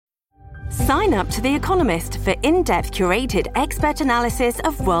Sign up to The Economist for in-depth curated expert analysis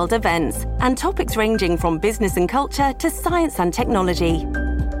of world events and topics ranging from business and culture to science and technology.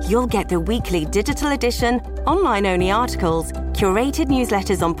 You'll get the weekly digital edition, online-only articles, curated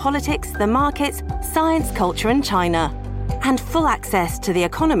newsletters on politics, the markets, science, culture and China, and full access to The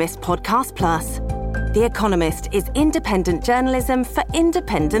Economist Podcast Plus. The Economist is independent journalism for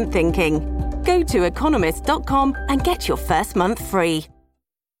independent thinking. Go to economist.com and get your first month free.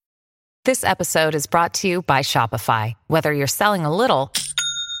 This episode is brought to you by Shopify. Whether you're selling a little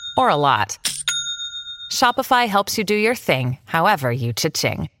or a lot, Shopify helps you do your thing, however you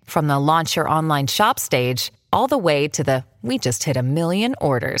cha-ching. From the launch your online shop stage, all the way to the we just hit 1 million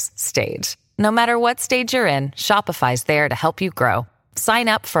orders stage. No matter what stage you're in, Shopify's there to help you grow. Sign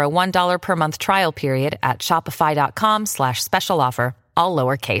up for a $1 per month trial period at shopify.com/special offer, all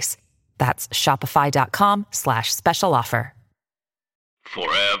lowercase. That's shopify.com/special offer.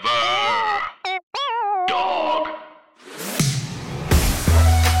 Forever Dog.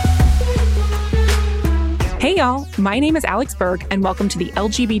 Hey y'all, my name is Alex Berg and welcome to the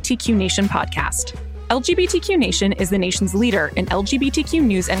LGBTQ Nation podcast. LGBTQ Nation is the nation's leader in LGBTQ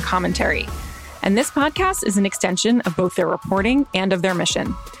news and commentary. And this podcast is an extension of both their reporting and of their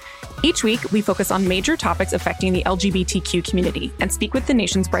mission. Each week, we focus on major topics affecting the LGBTQ community and speak with the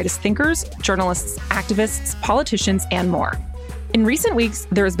nation's brightest thinkers, journalists, activists, politicians, and more. In recent weeks,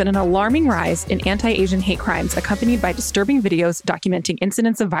 there has been an alarming rise in anti-Asian hate crimes accompanied by disturbing videos documenting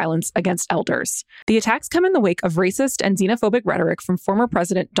incidents of violence against elders. The attacks come in the wake of racist and xenophobic rhetoric from former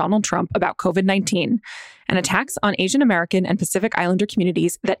President Donald Trump about COVID-19 and attacks on Asian American and Pacific Islander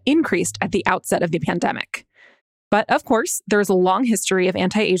communities that increased at the outset of the pandemic. But of course, there is a long history of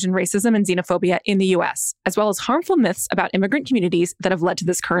anti-Asian racism and xenophobia in the U.S., as well as harmful myths about immigrant communities that have led to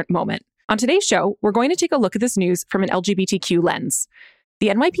this current moment. On today's show, we're going to take a look at this news from an LGBTQ lens. The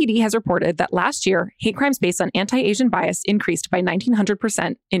NYPD has reported that last year, hate crimes based on anti-Asian bias increased by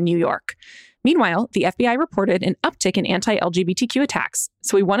 1,900% in New York. Meanwhile, the FBI reported an uptick in anti-LGBTQ attacks.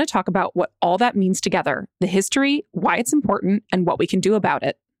 So we want to talk about what all that means together, the history, why it's important, and what we can do about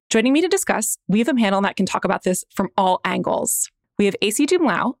it. Joining me to discuss, we have a panel that can talk about this from all angles. We have AC Jim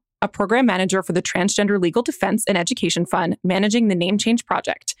Lau, a program manager for the Transgender Legal Defense and Education Fund, managing the Name Change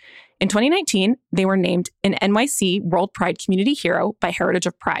Project. In 2019, they were named an NYC World Pride Community Hero by Heritage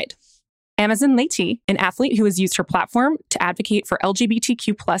of Pride. Amazon Leite, an athlete who has used her platform to advocate for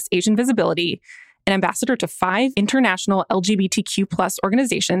LGBTQ+ Asian visibility, an ambassador to 5 international LGBTQ+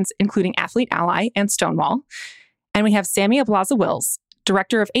 organizations, including Athlete Ally and Stonewall. And we have Sammy Ablaza Wills,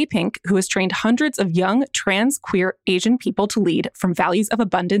 director of APINK, who has trained hundreds of young trans, queer, Asian people to lead from values of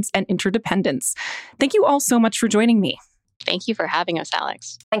abundance and interdependence. Thank you all so much for joining me. Thank you for having us,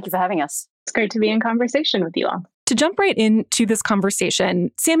 Alex. Thank you for having us. It's great to be in conversation with you all. To jump right into this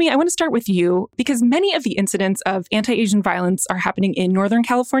conversation, Sammy, I want to start with you because many of the incidents of anti-Asian violence are happening in Northern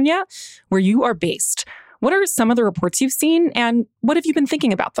California, where you are based. What are some of the reports you've seen and what have you been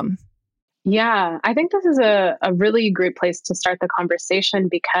thinking about them? Yeah, I think this is a really great place to start the conversation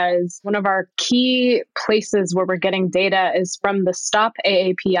because one of our key places where we're getting data is from the Stop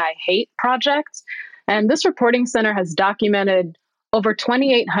AAPI Hate project. And this reporting center has documented over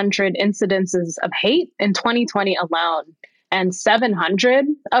 2,800 incidences of hate in 2020 alone. And 700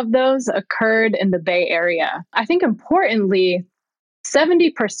 of those occurred in the Bay Area. I think importantly,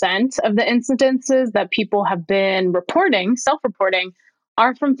 70% of the incidences that people have been reporting, self-reporting,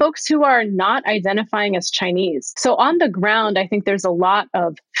 are from folks who are not identifying as Chinese. So on the ground, I think there's a lot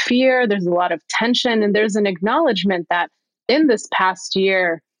of fear, there's a lot of tension, and there's an acknowledgement that in this past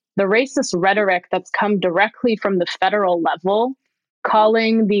year, the racist rhetoric that's come directly from the federal level,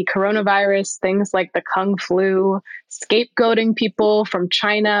 calling the coronavirus things like the Kung flu, scapegoating people from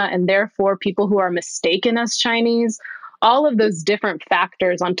China, and therefore people who are mistaken as Chinese, all of those different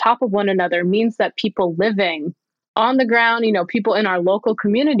factors on top of one another means that people living on the ground, people in our local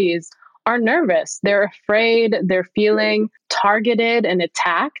communities are nervous. They're afraid. They're feeling targeted and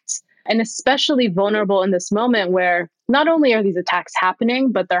attacked, and especially vulnerable in this moment where not only are these attacks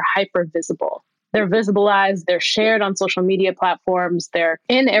happening, but they're hyper visible. They're visibilized, they're shared on social media platforms, they're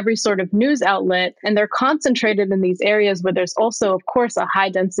in every sort of news outlet, and they're concentrated in these areas where there's also, of course, a high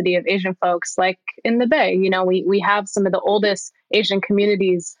density of Asian folks, like in the Bay. We have some of the oldest Asian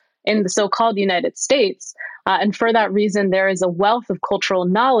communities in the so-called United States. And for that reason, there is a wealth of cultural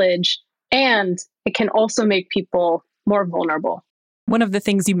knowledge, and it can also make people more vulnerable. One of the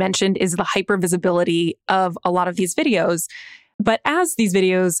things you mentioned is the hypervisibility of a lot of these videos. But as these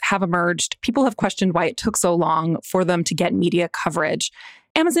videos have emerged, people have questioned why it took so long for them to get media coverage.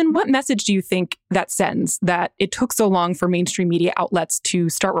 Amazon, what message do you think that sends, that it took so long for mainstream media outlets to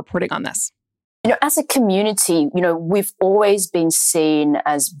start reporting on this? As a community, we've always been seen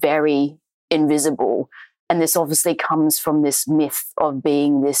as very invisible. And this obviously comes from this myth of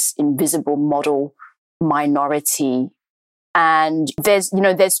being this invisible model minority. And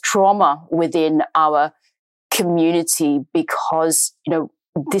there's trauma within our community because,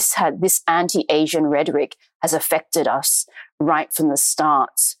 this anti-Asian rhetoric has affected us right from the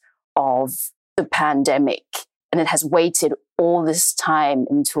start of the pandemic. And it has waited all this time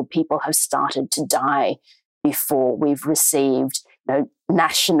until people have started to die before we've received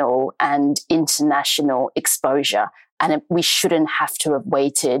national and international exposure. And we shouldn't have to have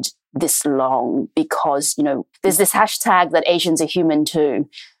waited this long because, there's this hashtag that Asians are human too.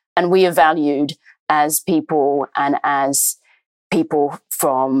 And we are valued as people and as people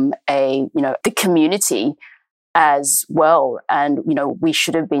from the community as well. And, we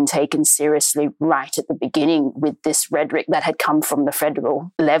should have been taken seriously right at the beginning with this rhetoric that had come from the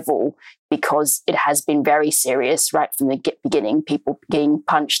federal level, because it has been very serious right from the beginning. People getting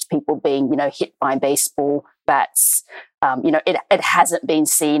punched, people being, hit by baseball bats. It hasn't been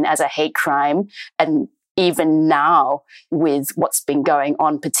seen as a hate crime. And even now, with what's been going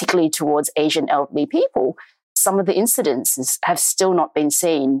on, particularly towards Asian elderly people, some of the incidences have still not been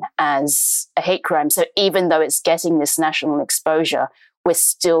seen as a hate crime. So even though it's getting this national exposure, we're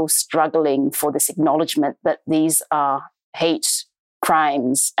still struggling for this acknowledgement that these are hate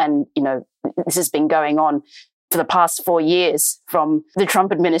crimes. And, this has been going on for the past 4 years from the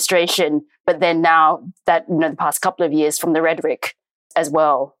Trump administration, but then now that, the past couple of years from the rhetoric as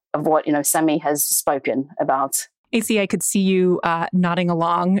well of what, Sami has spoken about. AC, I could see you nodding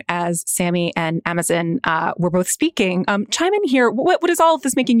along as Sami and Amazon were both speaking. Chime in here. What is all of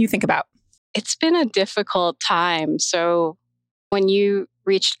this making you think about? It's been a difficult time. So when you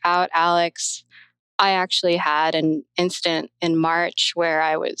reached out, Alex, I actually had an incident in March where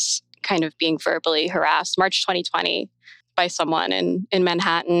I was kind of being verbally harassed, March 2020, by someone in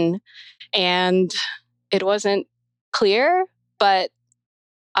Manhattan. And it wasn't clear, but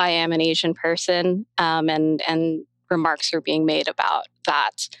I am an Asian person, and remarks are being made about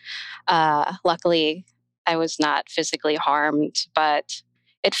that. Luckily, I was not physically harmed, but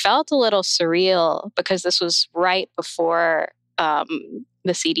it felt a little surreal because this was right before the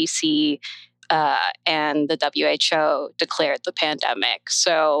CDC and the WHO declared the pandemic.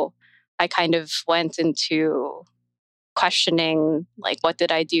 So I kind of went into questioning, what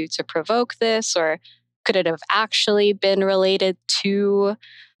did I do to provoke this? Or could it have actually been related to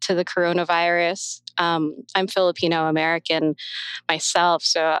the coronavirus? I'm Filipino American myself,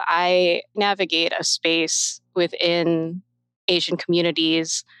 so I navigate a space within Asian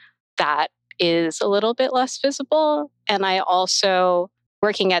communities that is a little bit less visible. And I also,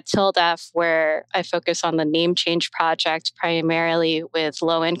 working at TILDEF, where I focus on the name change project, primarily with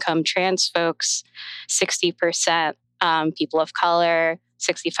low-income trans folks, 60% people of color,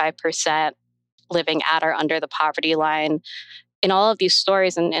 65% living at or under the poverty line. In all of these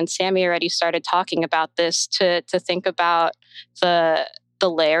stories, and Sami already started talking about this, to think about the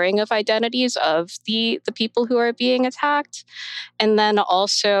layering of identities of the people who are being attacked. And then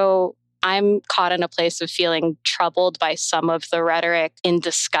also, I'm caught in a place of feeling troubled by some of the rhetoric in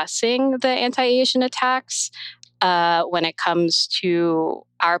discussing the anti-Asian attacks when it comes to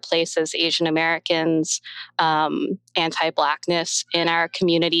our place as Asian Americans, anti-Blackness in our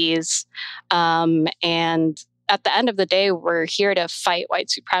communities, and at the end of the day, we're here to fight white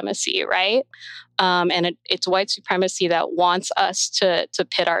supremacy, right? And it's white supremacy that wants us to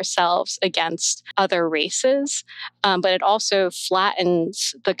pit ourselves against other races. But it also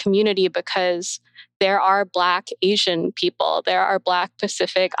flattens the community because there are Black Asian people, there are Black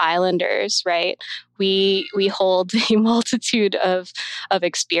Pacific Islanders, right? We hold a multitude of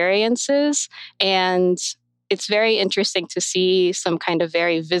experiences, and it's very interesting to see some kind of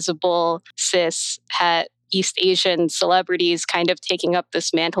very visible cis het East Asian celebrities kind of taking up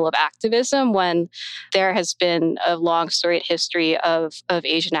this mantle of activism when there has been a long storied history of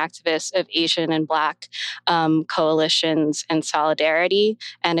Asian activists, of Asian and Black coalitions and solidarity.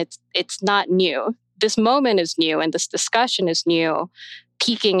 And it's not new. This moment is new and this discussion is new,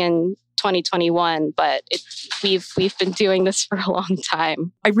 peaking in 2021, but we've been doing this for a long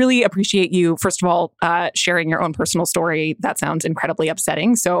time. I really appreciate you, first of all, sharing your own personal story. That sounds incredibly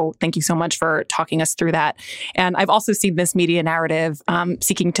upsetting. So thank you so much for talking us through that. And I've also seen this media narrative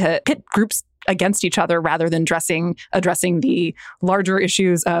seeking to pit groups against each other rather than addressing the larger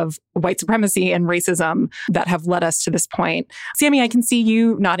issues of white supremacy and racism that have led us to this point. Sami, I can see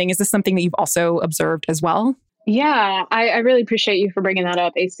you nodding. Is this something that you've also observed as well? Yeah, I really appreciate you for bringing that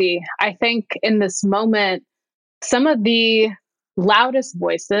up, AC. I think in this moment, some of the loudest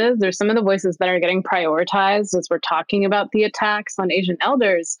voices, there's some of the voices that are getting prioritized as we're talking about the attacks on Asian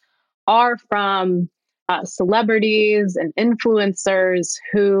elders, are from celebrities and influencers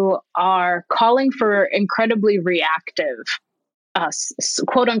who are calling for incredibly reactive,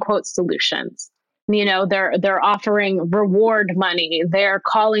 quote unquote, solutions. You know, they're offering reward money. They're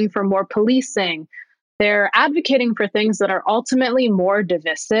calling for more policing. They're advocating for things that are ultimately more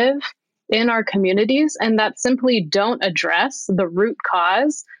divisive in our communities and that simply don't address the root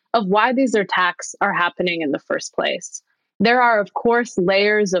cause of why these attacks are happening in the first place. There are, of course,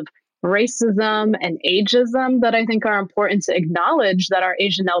 layers of racism and ageism that I think are important to acknowledge that our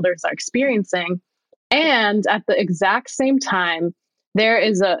Asian elders are experiencing. And at the exact same time, there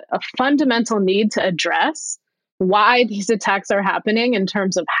is a fundamental need to address why these attacks are happening in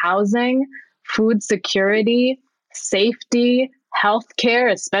terms of housing, food security, safety,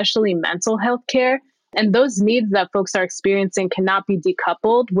 healthcare, especially mental health care. And those needs that folks are experiencing cannot be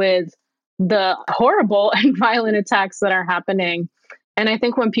decoupled with the horrible and violent attacks that are happening. And I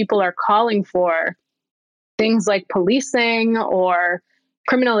think when people are calling for things like policing or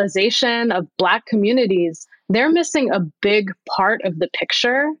criminalization of Black communities, they're missing a big part of the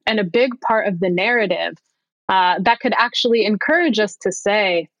picture and a big part of the narrative that could actually encourage us to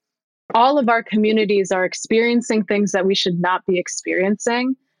say, all of our communities are experiencing things that we should not be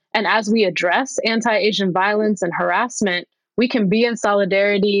experiencing. And as we address anti-Asian violence and harassment, we can be in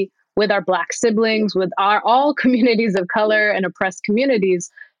solidarity with our Black siblings, with all communities of color and oppressed communities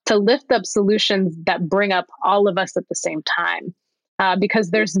to lift up solutions that bring up all of us at the same time. Because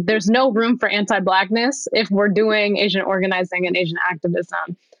there's no room for anti-Blackness if we're doing Asian organizing and Asian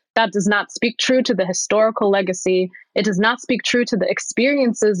activism. That does not speak true to the historical legacy. It does not speak true to the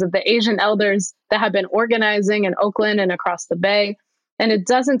experiences of the Asian elders that have been organizing in Oakland and across the Bay. And it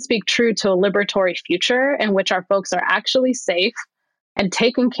doesn't speak true to a liberatory future in which our folks are actually safe and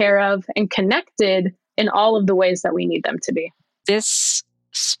taken care of and connected in all of the ways that we need them to be. This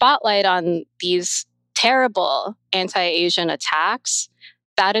spotlight on these terrible anti-Asian attacks,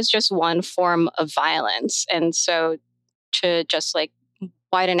 that is just one form of violence. And so to just like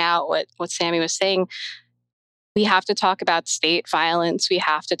widen out what Sammy was saying, we have to talk about state violence. We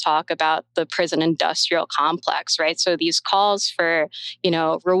have to talk about the prison industrial complex, right? So these calls for,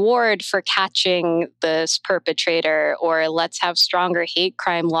 reward for catching this perpetrator, or let's have stronger hate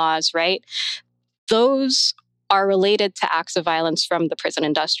crime laws, right? Those are related to acts of violence from the prison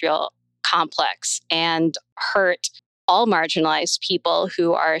industrial complex and hurt all marginalized people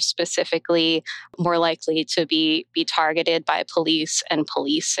who are specifically more likely to be targeted by police and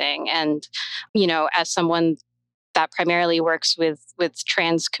policing. And, as someone that primarily works with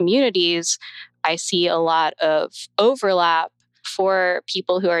trans communities, I see a lot of overlap for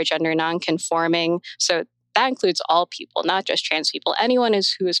people who are gender nonconforming. So that includes all people, not just trans people. Anyone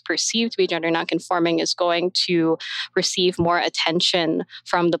who is perceived to be gender nonconforming is going to receive more attention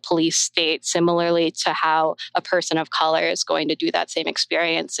from the police state, similarly to how a person of color is going to do that same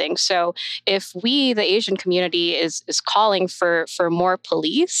experiencing. So if we, the Asian community, is calling for more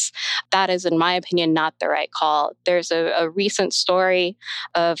police, that is, in my opinion, not the right call. There's a recent story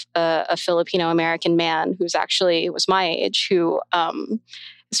of a Filipino-American man who's actually was my age, who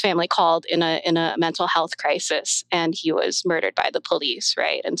his family called in a mental health crisis, and he was murdered by the police,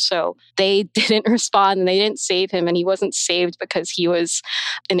 right? And so they didn't respond and they didn't save him, and he wasn't saved because he was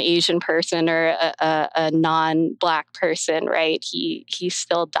an Asian person or a non-Black person, right? He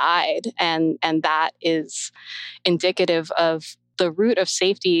still died, and that is indicative of the root of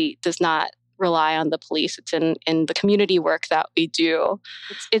safety does not rely on the police. It's in the community work that we do.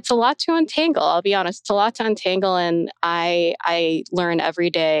 It's a lot to untangle. I'll be honest. It's a lot to untangle. And I learn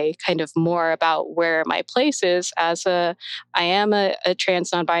every day kind of more about where my place is I am a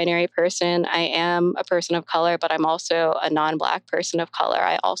trans non-binary person. I am a person of color, but I'm also a non-Black person of color.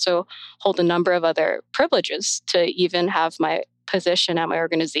 I also hold a number of other privileges to even have my position at my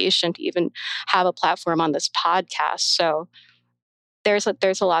organization, to even have a platform on this podcast. So there's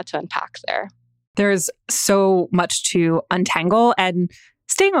a lot to unpack there. There's so much to untangle. And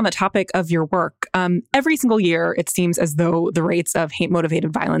staying on the topic of your work, every single year, it seems as though the rates of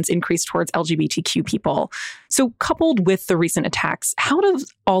hate-motivated violence increase towards LGBTQ people. So coupled with the recent attacks, how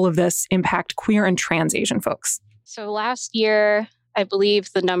does all of this impact queer and trans Asian folks? So last year, I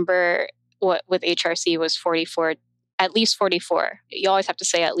believe the number with HRC was 44 at least 44. You always have to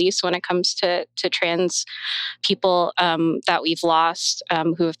say at least when it comes to trans people that we've lost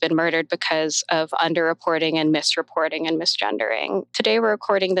who have been murdered because of underreporting and misreporting and misgendering. Today we're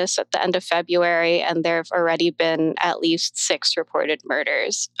recording this at the end of February, and there have already been at least 6 reported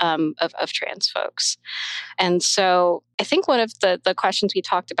murders of trans folks. And so I think one of the questions we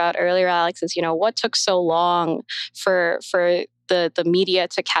talked about earlier, Alex, is, what took so long for the media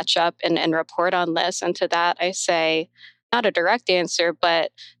to catch up and report on this? And to that, I say, not a direct answer,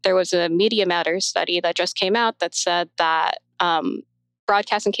 but there was a Media Matters study that just came out that said that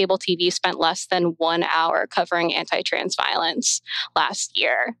broadcast and cable TV spent less than 1 hour covering anti-trans violence last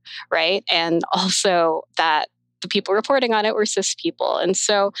year, right? And also that the people reporting on it were cis people. And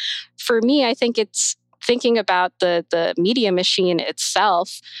so for me, I think it's thinking about the media machine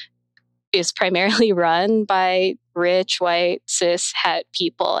itself is primarily run by rich, white, cis, het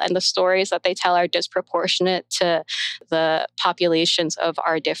people. And the stories that they tell are disproportionate to the populations of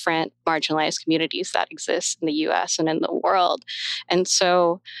our different marginalized communities that exist in the US and in the world. And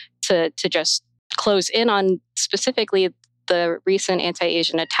so to just close in on specifically the recent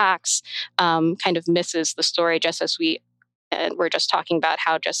anti-Asian attacks kind of misses the story, just as we're just talking about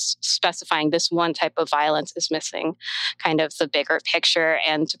how just specifying this one type of violence is missing kind of the bigger picture.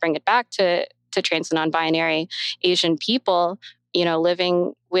 And to bring it back to trans and non-binary Asian people,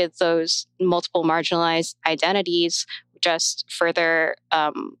 living with those multiple marginalized identities just further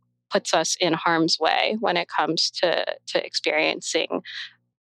puts us in harm's way when it comes to experiencing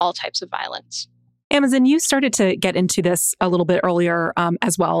all types of violence. Amazon, you started to get into this a little bit earlier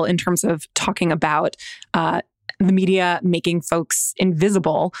as well in terms of talking about the media making folks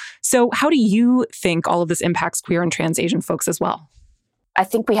invisible. So how do you think all of this impacts queer and trans Asian folks as well? I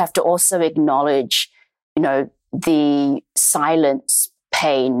think we have to also acknowledge, the silence,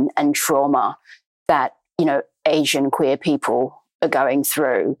 pain, and trauma that, Asian queer people are going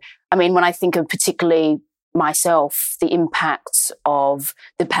through. I mean, when I think of particularly myself, the impacts of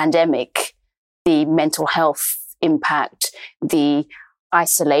the pandemic, the mental health impact, the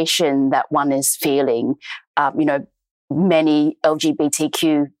isolation that one is feeling, many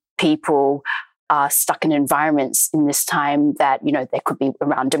LGBTQ people are stuck in environments in this time that, there could be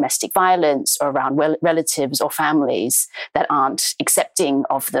around domestic violence or around relatives or families that aren't accepting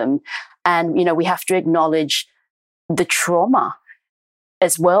of them. And, we have to acknowledge the trauma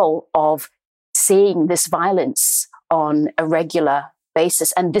as well of seeing this violence on a regular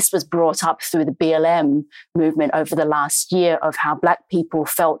basis. And this was brought up through the BLM movement over the last year of how Black people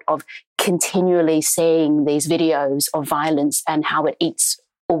felt of continually seeing these videos of violence and how it eats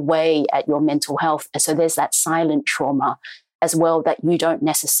away at your mental health. And so there's that silent trauma as well that you don't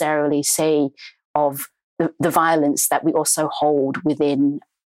necessarily see of the violence that we also hold within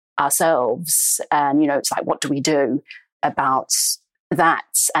ourselves. And, it's like, what do we do about that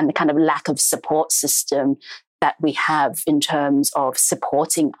and the kind of lack of support system that we have in terms of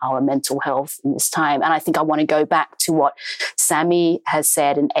supporting our mental health in this time? And I think I want to go back to what Sammy has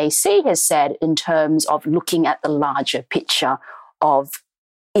said and AC has said in terms of looking at the larger picture of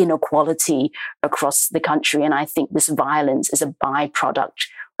inequality across the country. And I think this violence is a byproduct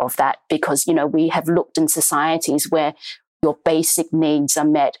of that because, we have looked in societies where your basic needs are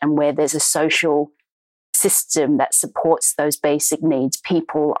met and where there's a social system that supports those basic needs,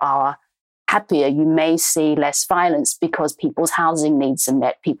 people are happier. You may see less violence because people's housing needs are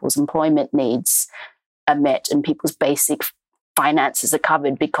met, people's employment needs are met, and people's basic finances are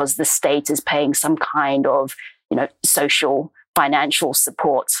covered because the state is paying some kind of, social financial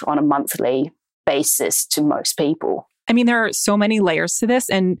support on a monthly basis to most people. I mean, there are so many layers to this.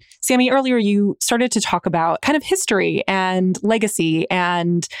 And Sammy, earlier you started to talk about kind of history and legacy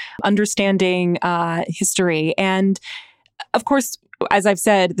and understanding history. And of course, as I've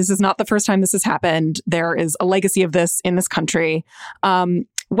said, this is not the first time this has happened. There is a legacy of this in this country.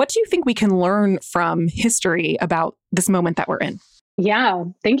 What do you think we can learn from history about this moment that we're in? Yeah,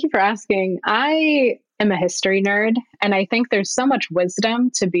 thank you for asking. I am a history nerd, and I think there's so much wisdom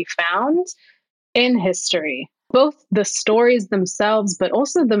to be found in history, both the stories themselves, but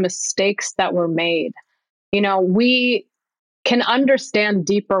also the mistakes that were made. We can understand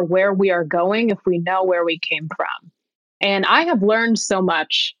deeper where we are going if we know where we came from. And I have learned so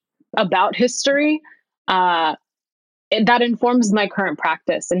much about history that informs my current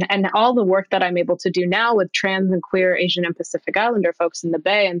practice and all the work that I'm able to do now with trans and queer Asian and Pacific Islander folks in the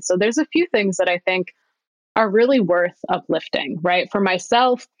Bay. And so there's a few things that I think are really worth uplifting, right? For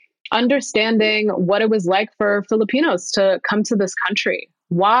myself, understanding what it was like for Filipinos to come to this country,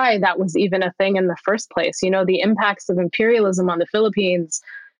 why that was even a thing in the first place. The impacts of imperialism on the Philippines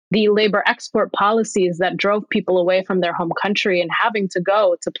the labor export policies that drove people away from their home country and having to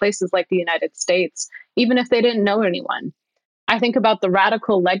go to places like the United States, even if they didn't know anyone. I think about the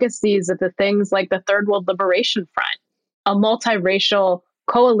radical legacies of the things like the Third World Liberation Front, a multiracial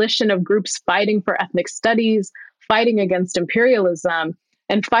coalition of groups fighting for ethnic studies, fighting against imperialism,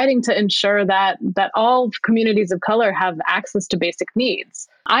 and fighting to ensure that all communities of color have access to basic needs.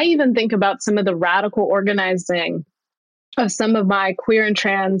 I even think about some of the radical organizing of some of my queer and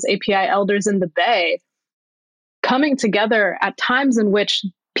trans API elders in the Bay coming together at times in which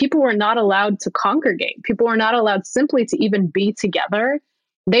people were not allowed to congregate. People were not allowed simply to even be together.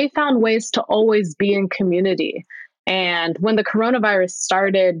 They found ways to always be in community. And when the coronavirus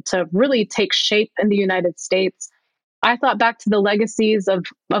started to really take shape in the United States, I thought back to the legacies of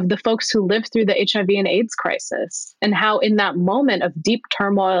the folks who lived through the HIV and AIDS crisis and how in that moment of deep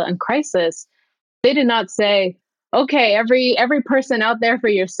turmoil and crisis, they did not say, okay, every person out there for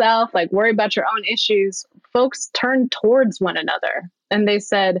yourself, like worry about your own issues. Folks turned towards one another and they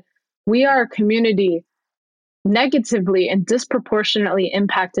said, we are a community negatively and disproportionately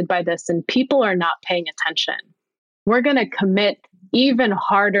impacted by this, and people are not paying attention. We're going to commit even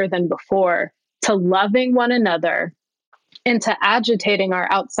harder than before to loving one another and to agitating our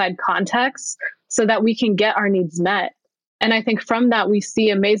outside contexts so that we can get our needs met. And I think from that, we see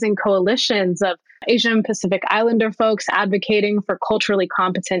amazing coalitions of Asian Pacific Islander folks advocating for culturally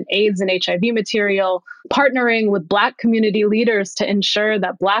competent AIDS and HIV material, partnering with Black community leaders to ensure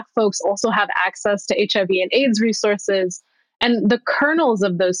that Black folks also have access to HIV and AIDS resources. And the kernels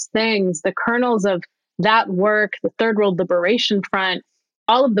of those things, the kernels of that work, the Third World Liberation Front,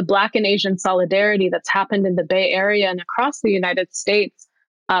 all of the Black and Asian solidarity that's happened in the Bay Area and across the United States,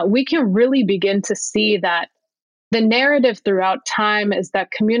 we can really begin to see that the narrative throughout time is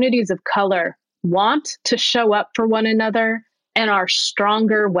that communities of color want to show up for one another and are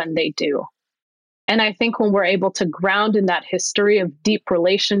stronger when they do. And I think when we're able to ground in that history of deep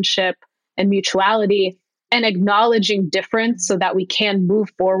relationship and mutuality and acknowledging difference so that we can move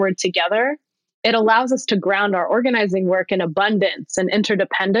forward together, it allows us to ground our organizing work in abundance and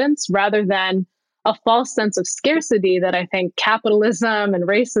interdependence rather than a false sense of scarcity that I think capitalism and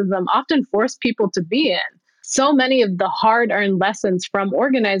racism often force people to be in. So many of the hard-earned lessons from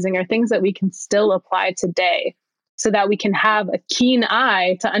organizing are things that we can still apply today so that we can have a keen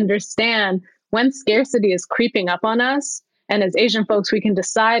eye to understand when scarcity is creeping up on us. And as Asian folks, we can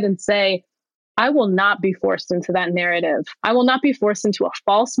decide and say, I will not be forced into that narrative. I will not be forced into a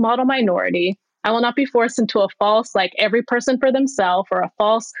false model minority. I will not be forced into a false, like every person for themselves or a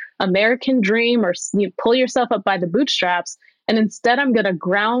false American dream or pull yourself up by the bootstraps. And instead, I'm going to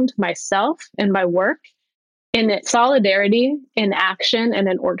ground myself and my work in solidarity, in action, and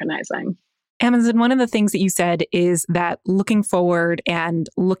in organizing. Amazon, one of the things that you said is that looking forward and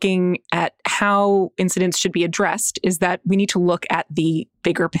looking at how incidents should be addressed is that we need to look at the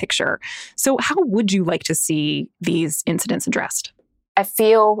bigger picture. So how would you like to see these incidents addressed? I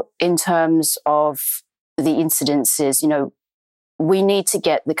feel in terms of the incidences, we need to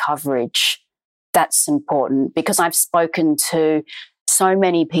get the coverage that's important because I've spoken to so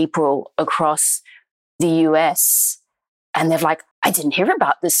many people across the US and they're like, I didn't hear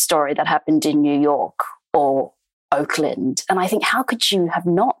about this story that happened in New York or Oakland. And I think, how could you have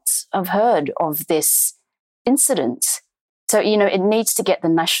not have heard of this incident? So, it needs to get the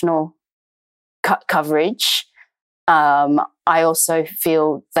national coverage. I also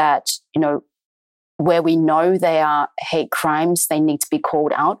feel that, where we know they are hate crimes, they need to be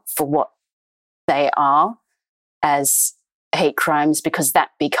called out for what they are as hate crimes, because that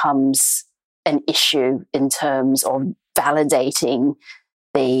becomes an issue in terms of validating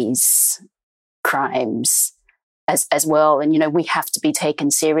these crimes as well. And, we have to be taken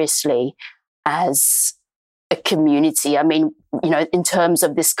seriously as a community. I mean, in terms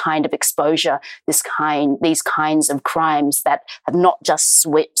of this kind of exposure, these kinds of crimes that have not just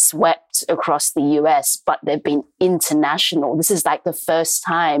swept across the US, but they've been international. This is like the first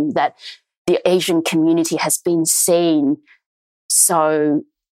time that the Asian community has been seen so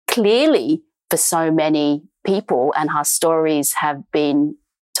clearly for so many people, and our stories have been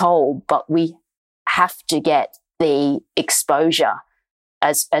told, but we have to get the exposure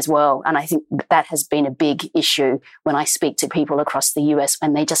as well. And I think that has been a big issue when I speak to people across the US,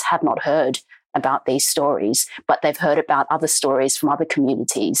 when they just have not heard about these stories, but they've heard about other stories from other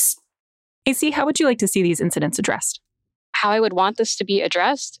communities. AC, how would you like to see these incidents addressed? How I would want this to be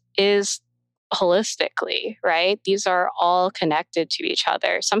addressed is holistically, right? These are all connected to each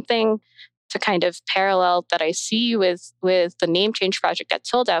other. Something to kind of parallel that I see with the Name Change Project at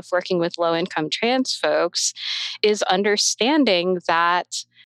TILDEF, working with low-income trans folks, is understanding that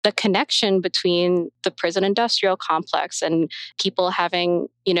the connection between the prison industrial complex and people having,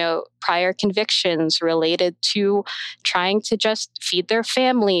 prior convictions related to trying to just feed their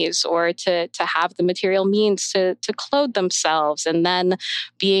families or to have the material means to clothe themselves, and then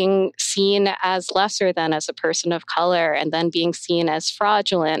being seen as lesser than as a person of color, and then being seen as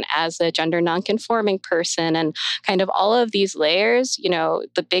fraudulent as a gender nonconforming person, and kind of all of these layers,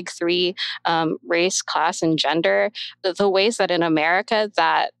 the big three, race, class, and gender, the ways that in America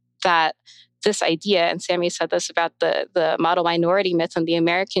that this idea, and Sammy said this about the model minority myth and the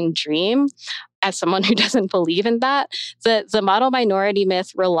American dream, as someone who doesn't believe in that, the model minority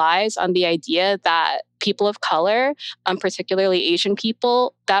myth relies on the idea that people of color, particularly Asian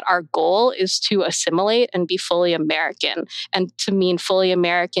people, that our goal is to assimilate and be fully American, and to mean fully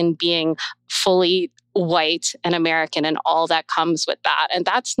American being fully white and American and all that comes with that. And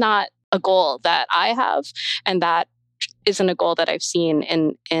that's not a goal that I have, and that isn't a goal that I've seen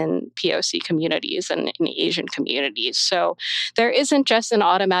in POC communities and in Asian communities. So there isn't just an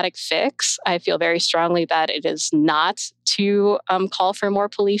automatic fix. I feel very strongly that it is not to call for more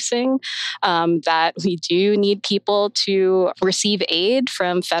policing, that we do need people to receive aid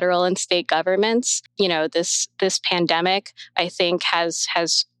from federal and state governments. This pandemic, I think, has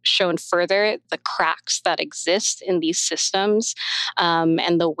shown further the cracks that exist in these systems,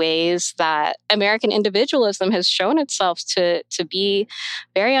 and the ways that American individualism has shown itself to be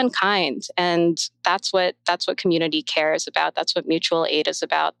very unkind. And that's what community care is about. That's what mutual aid is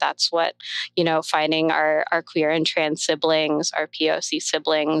about. That's what, finding our queer and trans siblings, our POC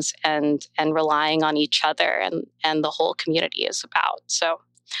siblings, and relying on each other and the whole community is about. So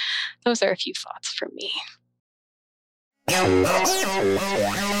those are a few thoughts from me.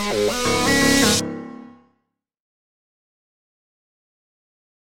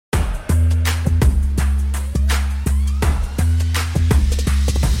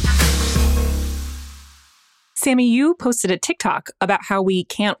 Sammy, you posted a TikTok about how we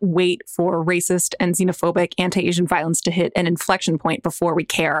can't wait for racist and xenophobic anti-Asian violence to hit an inflection point before we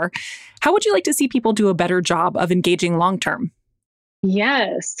care. How would you like to see people do a better job of engaging long-term?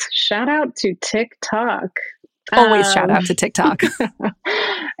 Yes. Shout out to TikTok. Always shout out to TikTok.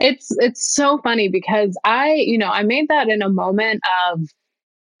 It's so funny because I made that in a moment of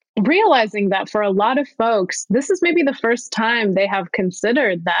realizing that for a lot of folks, this is maybe the first time they have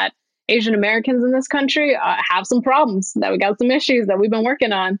considered that Asian Americans in this country have some problems, that we got some issues that we've been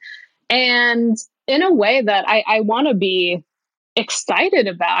working on. And in a way that I want to be excited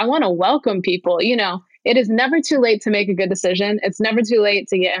about, I want to welcome people. It is never too late to make a good decision. It's never too late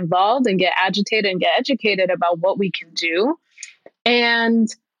to get involved and get agitated and get educated about what we can do. And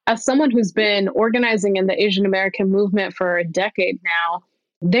as someone who's been organizing in the Asian American movement for a decade now,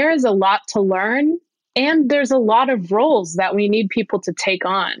 there is a lot to learn, and there's a lot of roles that we need people to take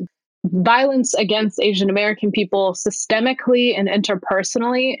on. Violence against Asian American people systemically and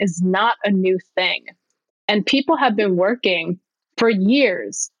interpersonally is not a new thing. And people have been working for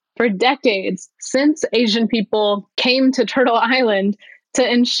years, for decades, since Asian people came to Turtle Island to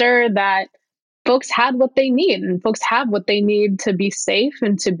ensure that folks had what they need and folks have what they need to be safe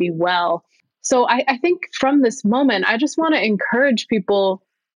and to be well. So I think from this moment, I just want to encourage people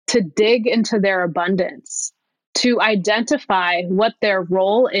to dig into their abundance, to identify what their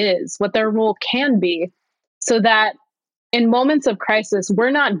role is, what their role can be, so that in moments of crisis, we're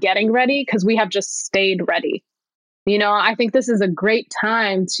not getting ready because we have just stayed ready. I think this is a great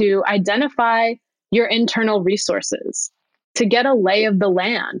time to identify your internal resources, to get a lay of the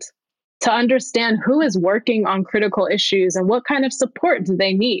land, to understand who is working on critical issues and what kind of support do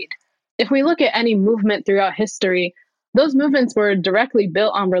they need. If we look at any movement throughout history, those movements were directly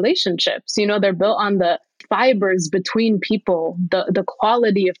built on relationships. They're built on the fibers between people, the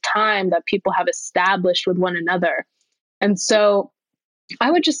quality of time that people have established with one another. And so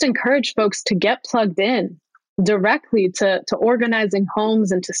I would just encourage folks to get plugged in directly to organizing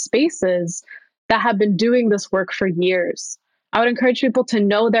homes and to spaces that have been doing this work for years. I would encourage people to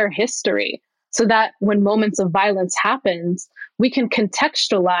know their history so that when moments of violence happens, we can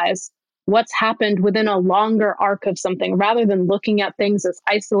contextualize what's happened within a longer arc of something rather than looking at things as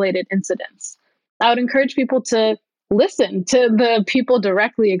isolated incidents. I would encourage people to listen to the people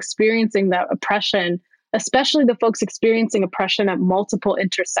directly experiencing that oppression, especially the folks experiencing oppression at multiple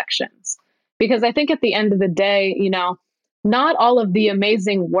intersections. Because I think at the end of the day, not all of the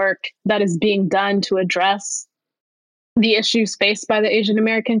amazing work that is being done to address the issues faced by the Asian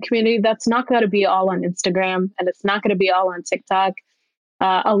American community, that's not going to be all on Instagram, and it's not going to be all on TikTok.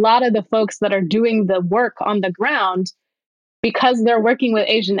 A lot of the folks that are doing the work on the ground because they're working with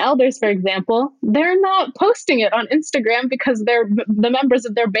Asian elders, for example, they're not posting it on Instagram because the members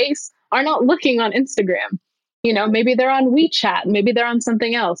of their base are not looking on Instagram. Maybe they're on WeChat, maybe they're on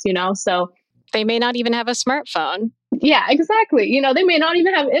something else, so they may not even have a smartphone. Yeah, exactly. They may not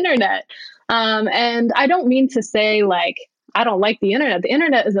even have internet. And I don't mean to say I don't like the internet. The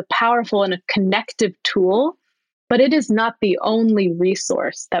internet is a powerful and a connective tool, but it is not the only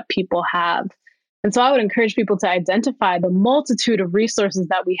resource that people have. And so I would encourage people to identify the multitude of resources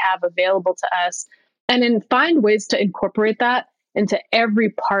that we have available to us and then find ways to incorporate that into every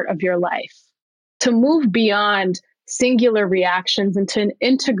part of your life, to move beyond singular reactions into an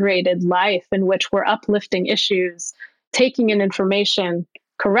integrated life in which we're uplifting issues, taking in information,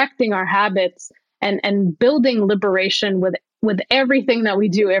 correcting our habits, and building liberation with everything that we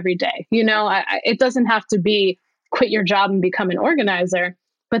do every day. It doesn't have to be quit your job and become an organizer,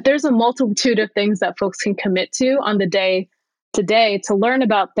 but there's a multitude of things that folks can commit to on the day to day to learn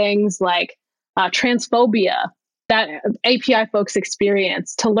about things like transphobia that API folks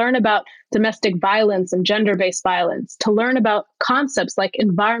experience, to learn about domestic violence and gender-based violence, to learn about concepts like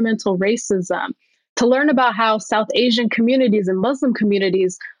environmental racism, to learn about how South Asian communities and Muslim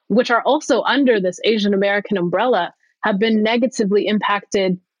communities, which are also under this Asian American umbrella, have been negatively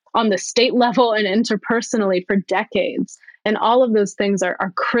impacted on the state level and interpersonally for decades. And all of those things are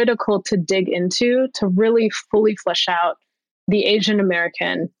critical to dig into to really fully flesh out the Asian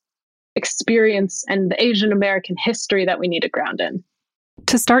American experience and the Asian American history that we need to ground in.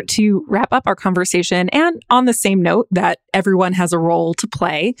 To start to wrap up our conversation, and on the same note that everyone has a role to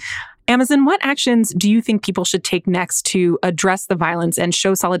play, Amazon, what actions do you think people should take next to address the violence and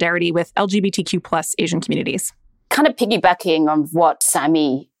show solidarity with LGBTQ plus Asian communities? Kind of piggybacking on what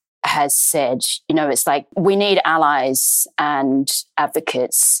Sammy has said, it's like we need allies and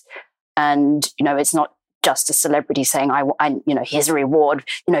advocates. And, it's not just a celebrity saying, I here's a reward,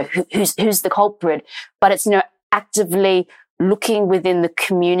 who's the culprit, but it's, actively looking within the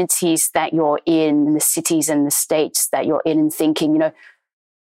communities that you're in the cities and the states that you're in and thinking,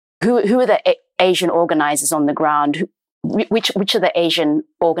 who are the Asian organizers on the ground? Which are the Asian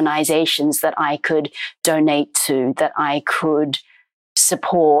organizations that I could donate to, that I could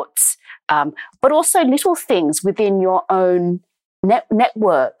support? But also little things within your own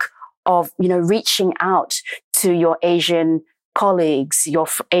network of, reaching out to your Asian colleagues, your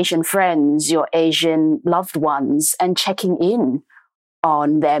Asian friends, your Asian loved ones, and checking in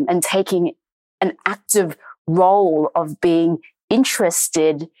on them and taking an active role of being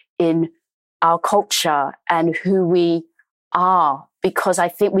interested in our culture and who we are. Because I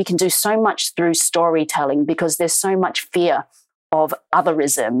think we can do so much through storytelling, because there's so much fear of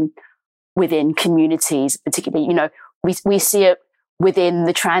otherism within communities, particularly, we see it within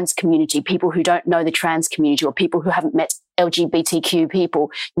the trans community, people who don't know the trans community or people who haven't met LGBTQ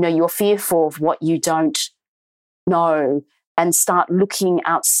people. You're fearful of what you don't know, and start looking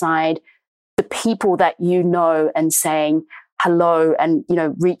outside the people that you know and saying hello and,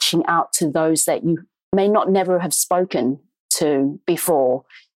 reaching out to those that you may not never have spoken to before.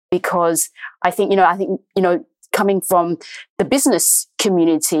 Because I think, coming from the business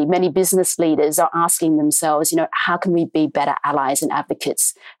community, many business leaders are asking themselves, how can we be better allies and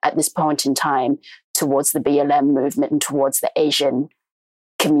advocates at this point in time towards the BLM movement and towards the Asian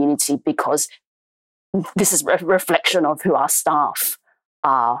community? Because this is a reflection of who our staff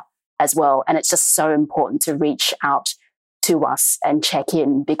are as well. And it's just so important to reach out to us and check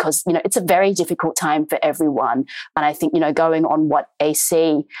in, because, it's a very difficult time for everyone. And I think, going on what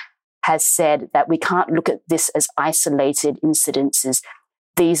AC has said, that we can't look at this as isolated incidences.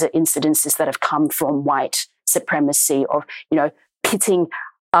 These are incidences that have come from white supremacy of, pitting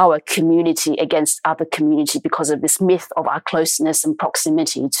our community against other community because of this myth of our closeness and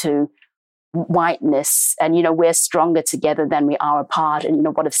proximity to whiteness. And, we're stronger together than we are apart. And,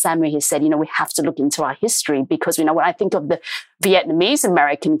 what Sammy has said, we have to look into our history, because, when I think of the Vietnamese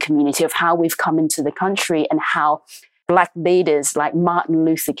American community, of how we've come into the country and how Black leaders like Martin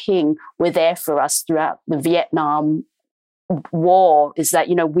Luther King were there for us throughout the Vietnam War, is that,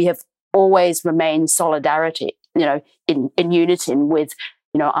 we have always remained solidarity, in unison with,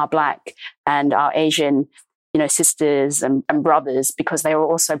 our Black and our Asian, sisters and brothers, because they were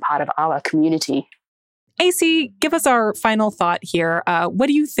also part of our community. AC, give us our final thought here. What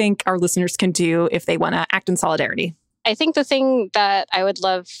do you think our listeners can do if they want to act in solidarity? I think the thing that I would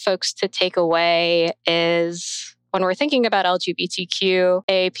love folks to take away is, when we're thinking about LGBTQ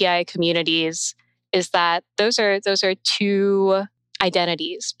API communities, is that those are two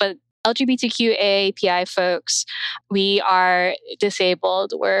identities, but LGBTQ AAPI folks, we are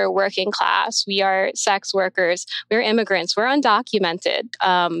disabled, we're working class, we are sex workers, we're immigrants, we're undocumented.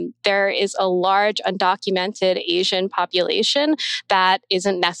 There is a large undocumented Asian population that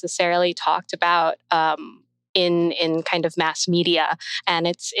isn't necessarily talked about in kind of mass media. And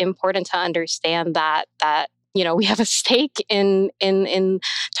it's important to understand that we have a stake in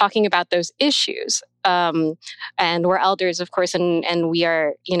talking about those issues. And we're elders, of course, and we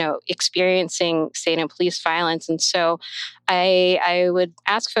are, experiencing state and police violence. And so I would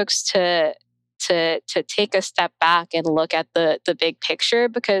ask folks to take a step back and look at the big picture,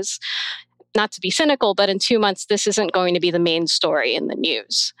 because not to be cynical, but in 2 months, this isn't going to be the main story in the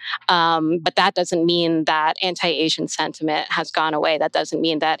news. But that doesn't mean that anti-Asian sentiment has gone away. That doesn't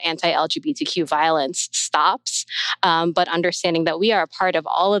mean that anti-LGBTQ violence stops. But understanding that we are a part of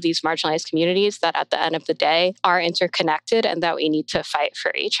all of these marginalized communities that at the end of the day are interconnected and that we need to fight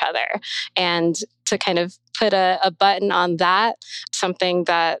for each other. And to kind of put a button on that, something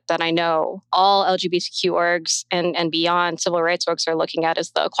that I know all LGBTQ orgs and beyond civil rights orgs are looking at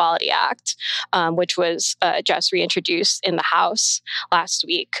is the Equality Act, which was just reintroduced in the House last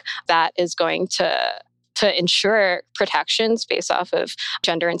week. That is going to ensure protections based off of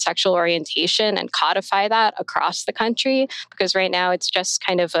gender and sexual orientation and codify that across the country. Because right now it's just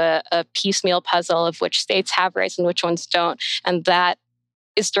kind of a piecemeal puzzle of which states have rights and which ones don't. And that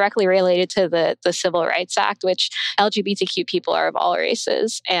is directly related to the Civil Rights Act, which LGBTQ people are of all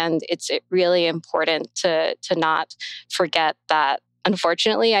races. And it's really important to not forget that.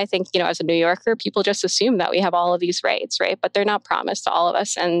 Unfortunately, I think, as a New Yorker, people just assume that we have all of these rights, right? But they're not promised to all of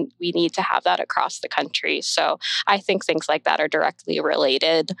us, and we need to have that across the country. So I think things like that are directly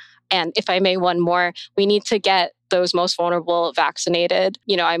related. And if I may, one more, we need to get those most vulnerable vaccinated.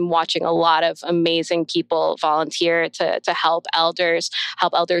 I'm watching a lot of amazing people volunteer to help elders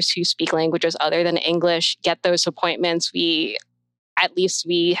who speak languages other than English get those appointments. We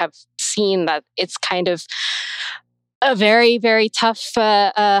have seen that it's kind of a very, very tough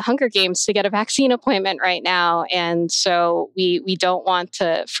Hunger Games to get a vaccine appointment right now. And so we don't want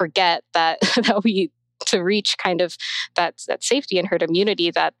to forget that to reach kind of that safety and herd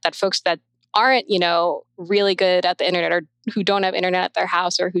immunity that folks that aren't, really good at the internet or who don't have internet at their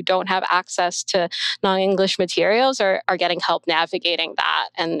house or who don't have access to non-English materials are getting help navigating that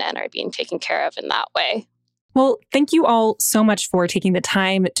and are being taken care of in that way. Well, thank you all so much for taking the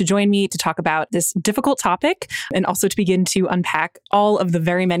time to join me to talk about this difficult topic and also to begin to unpack all of the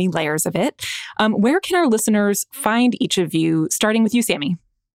very many layers of it. Where can our listeners find each of you, starting with you, Sammy?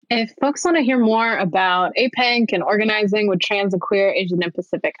 If folks want to hear more about APANC and organizing with trans and queer Asian and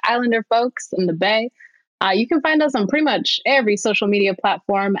Pacific Islander folks in the Bay, you can find us on pretty much every social media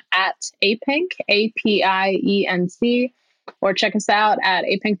platform at APANC, APIENC, or check us out at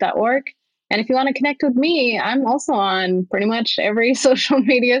apanc.org. And if you want to connect with me, I'm also on pretty much every social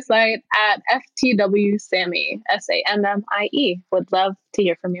media site at FTWSammie, SAMMIE. Would love to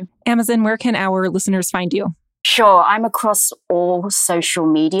hear from you. Amazon, where can our listeners find you? Sure. I'm across all social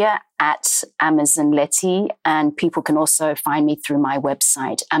media at Amazon Letty, and people can also find me through my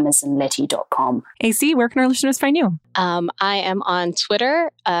website, amazonletty.com. AC, where can our listeners find you? I am on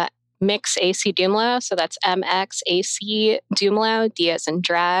Twitter, Mix AC Dumlau, so that's MXAC Dumlau, D as in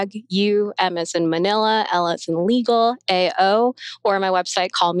drag, U, M as in Manila, L as in legal, AO, or my website,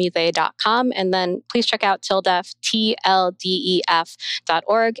 callmethay.com. And then please check out TLDEF,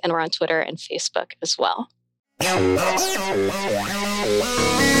 TLDEF.org, and we're on Twitter and Facebook as well.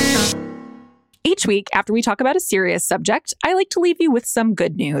 Each week, after we talk about a serious subject, I like to leave you with some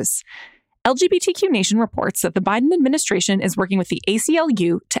good news. LGBTQ Nation reports that the Biden administration is working with the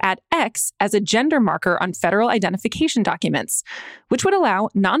ACLU to add X as a gender marker on federal identification documents, which would allow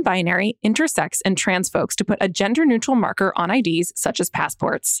non-binary, intersex, and trans folks to put a gender-neutral marker on IDs such as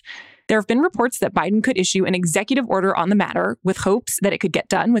passports. There have been reports that Biden could issue an executive order on the matter with hopes that it could get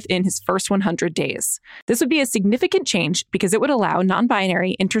done within his first 100 days. This would be a significant change because it would allow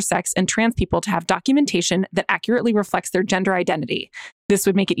non-binary, intersex, and trans people to have documentation that accurately reflects their gender identity. This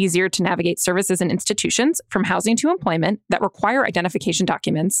would make it easier to navigate services and institutions, from housing to employment, that require identification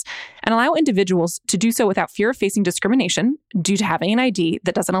documents, and allow individuals to do so without fear of facing discrimination due to having an ID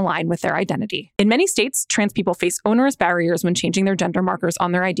that doesn't align with their identity. In many states, trans people face onerous barriers when changing their gender markers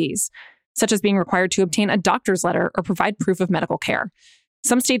on their IDs, such as being required to obtain a doctor's letter or provide proof of medical care.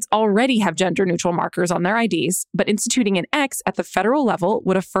 Some states already have gender-neutral markers on their IDs, but instituting an X at the federal level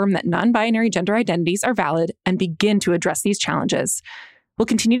would affirm that non-binary gender identities are valid and begin to address these challenges. We'll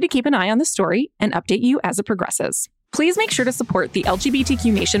continue to keep an eye on this story and update you as it progresses. Please make sure to support the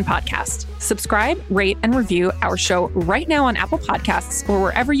LGBTQ Nation podcast. Subscribe, rate, and review our show right now on Apple Podcasts or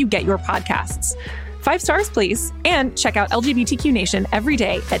wherever you get your podcasts. 5 stars, please. And check out LGBTQ Nation every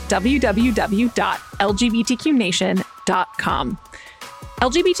day at www.lgbtqnation.com.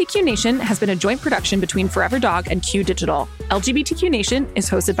 LGBTQ Nation has been a joint production between Forever Dog and Q Digital. LGBTQ Nation is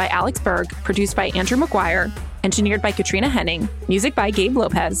hosted by Alex Berg, produced by Andrew McGuire, engineered by Katrina Henning, music by Gabe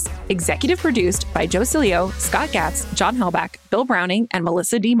Lopez, executive produced by Joe Cilio, Scott Gatz, John Hellback, Bill Browning, and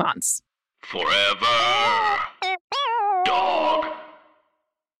Melissa D. Mons. Forever